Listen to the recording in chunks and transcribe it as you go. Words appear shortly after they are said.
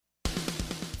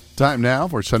Time now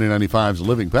for Sunny 95's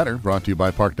Living Better, brought to you by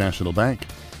Park National Bank.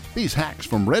 These hacks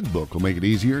from Red Book will make it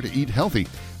easier to eat healthy.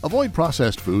 Avoid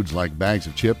processed foods like bags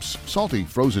of chips, salty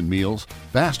frozen meals,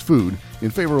 fast food,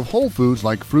 in favor of whole foods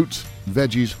like fruits,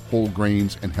 veggies, whole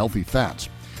grains, and healthy fats.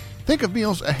 Think of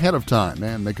meals ahead of time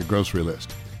and make a grocery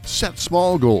list. Set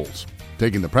small goals.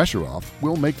 Taking the pressure off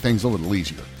will make things a little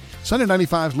easier. Sunny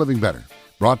 95's Living Better,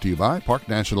 brought to you by Park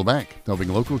National Bank, helping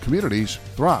local communities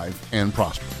thrive and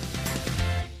prosper.